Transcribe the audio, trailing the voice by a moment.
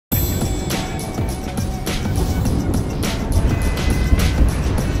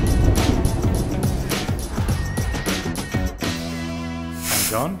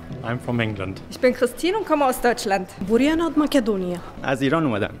I'm from England. Ich bin Christine und komme aus Deutschland. Buriana od Makedonia. Az Iran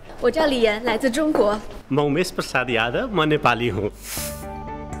ओमदम. 我叫李岩，来自中国。 मैं उमेश प्रसाद यादव, मैं नेपाली हूँ।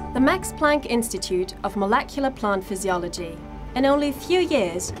 The Max Planck Institute of Molecular Plant Physiology. In only a few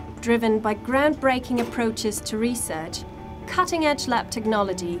years, driven by groundbreaking approaches to research, cutting-edge lab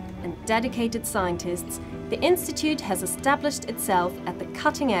technology and dedicated scientists, the Institute has established itself at the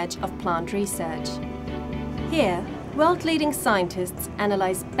cutting edge of plant research. Here, world-leading scientists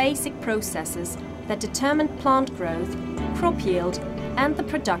analyze basic processes that determine plant growth, crop yield and the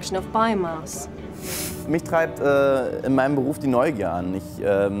production of biomass. Mich treibt in meinem Beruf die Neugier an. Ich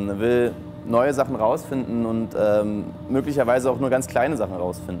will neue Sachen rausfinden und möglicherweise auch nur ganz kleine Sachen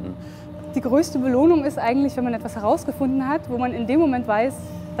rausfinden. Die größte Belohnung ist eigentlich, wenn man etwas herausgefunden hat, wo man in dem Moment weiß,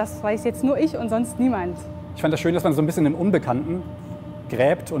 das weiß jetzt nur ich und sonst niemand. Ich fand das schön, dass man so ein bisschen im Unbekannten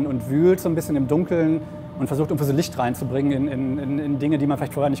gräbt und wühlt, so ein bisschen im Dunkeln und versucht, irgendwie so Licht reinzubringen in Dinge, die man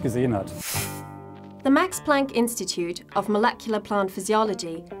vielleicht vorher nicht gesehen hat. The Max Planck Institute of Molecular Plant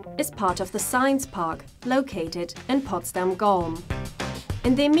Physiology is part of the Science Park located in Potsdam, Golm.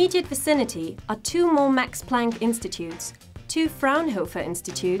 In the immediate vicinity are two more Max Planck Institutes, two Fraunhofer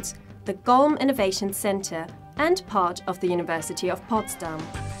Institutes, the Golm Innovation Center and part of the University of Potsdam.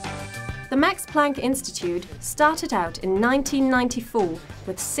 The Max Planck Institute started out in 1994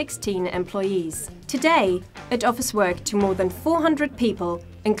 with 16 employees. Today, it offers work to more than 400 people,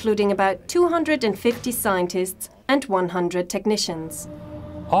 including about 250 scientists and 100 technicians.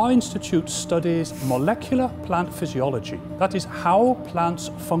 Our institute studies molecular plant physiology. That is how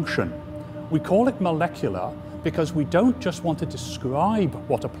plants function. We call it molecular because we don't just want to describe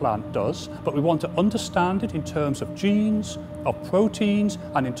what a plant does, but we want to understand it in terms of genes, of proteins,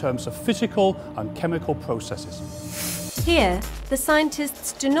 and in terms of physical and chemical processes. Here, the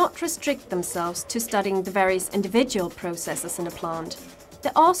scientists do not restrict themselves to studying the various individual processes in a plant. They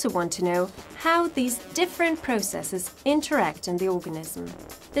also want to know how these different processes interact in the organism.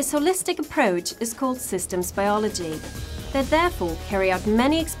 This holistic approach is called systems biology. They therefore carry out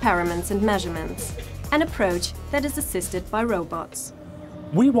many experiments and measurements, an approach that is assisted by robots.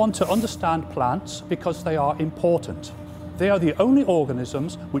 We want to understand plants because they are important. They are the only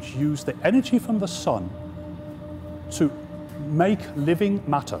organisms which use the energy from the sun to make living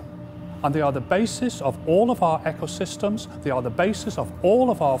matter. And they are the basis of all of our ecosystems, they are the basis of all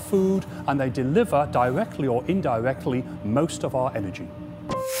of our food, and they deliver directly or indirectly most of our energy.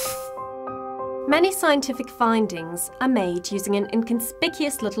 Many scientific findings are made using an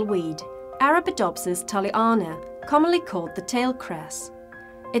inconspicuous little weed, Arabidopsis thaliana, commonly called the tail cress.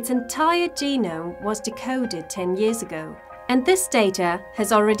 Its entire genome was decoded 10 years ago, and this data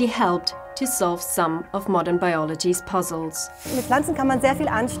has already helped to solve some of modern biology's puzzles. Mit Pflanzen kann man sehr viel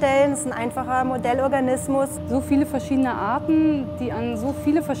anstellen, es ist ein einfacher Modellorganismus. So viele verschiedene Arten, die an so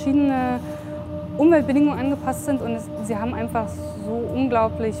viele verschiedene Umweltbedingungen angepasst sind und sie haben einfach so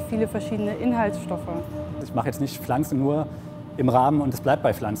unglaublich viele verschiedene Inhaltsstoffe. Ich mache jetzt nicht Pflanzen nur im Rahmen und es bleibt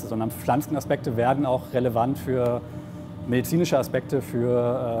bei Pflanzen, sondern Pflanzenaspekte werden auch relevant für medizinische Aspekte,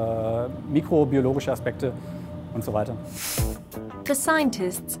 für mikrobiologische Aspekte und so weiter. The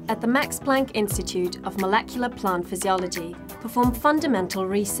scientists at the Max Planck Institute of Molecular Plant Physiology perform fundamental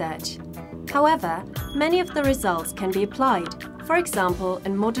research. However, many of the results can be applied, for example,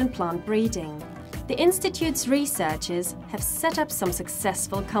 in modern plant breeding. The Institute's researchers have set up some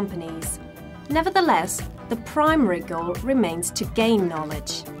successful companies. Nevertheless, the primary goal remains to gain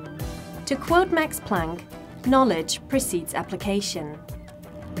knowledge. To quote Max Planck, knowledge precedes application.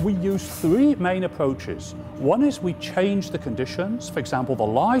 We use three main approaches. One is we change the conditions, for example the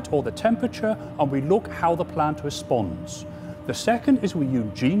light or the temperature, and we look how the plant responds. The second is we use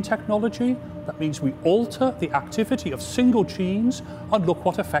gene technology. That means we alter the activity of single genes and look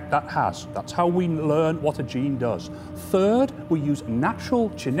what effect that has. That's how we learn what a gene does. Third, we use natural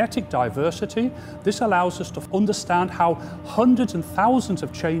genetic diversity. This allows us to understand how hundreds and thousands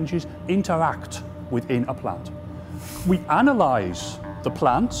of changes interact within a plant. We analyze the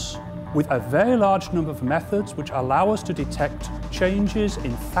plants with a very large number of methods which allow us to detect changes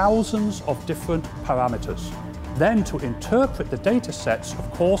in thousands of different parameters. Then to interpret the data sets,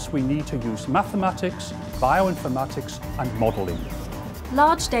 of course, we need to use mathematics, bioinformatics and modeling.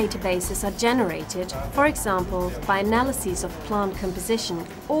 Large databases are generated, for example, by analyses of plant composition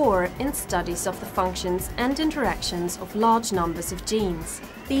or in studies of the functions and interactions of large numbers of genes.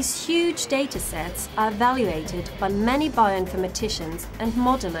 These huge data sets are evaluated by many bioinformaticians and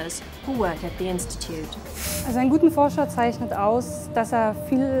modelers who work at the Institute. Also einen guten Forscher zeichnet aus, dass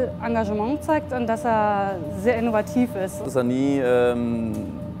viel Engagement zeigt und dass sehr innovativ ist. Dass nie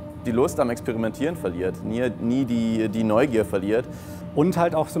die Lust am Experimentieren verliert, nie die Neugier verliert Und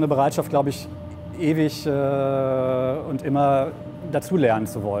halt auch so eine Bereitschaft, glaube ich, ewig und immer dazulernen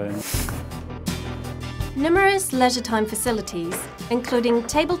zu wollen. Numerous leisure time facilities, including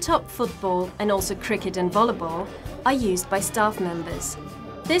tabletop football and also cricket and volleyball, are used by staff members.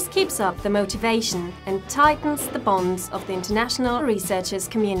 This keeps up the motivation and tightens the bonds of the international researchers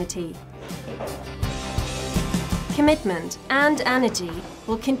community. Commitment and energy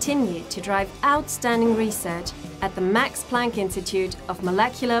will continue to drive outstanding research at the Max Planck Institute of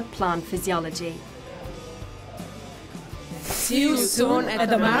Molecular Plant Physiology. See you soon at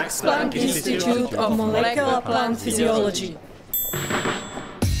the Max Planck Institute of Molecular Plant Physiology.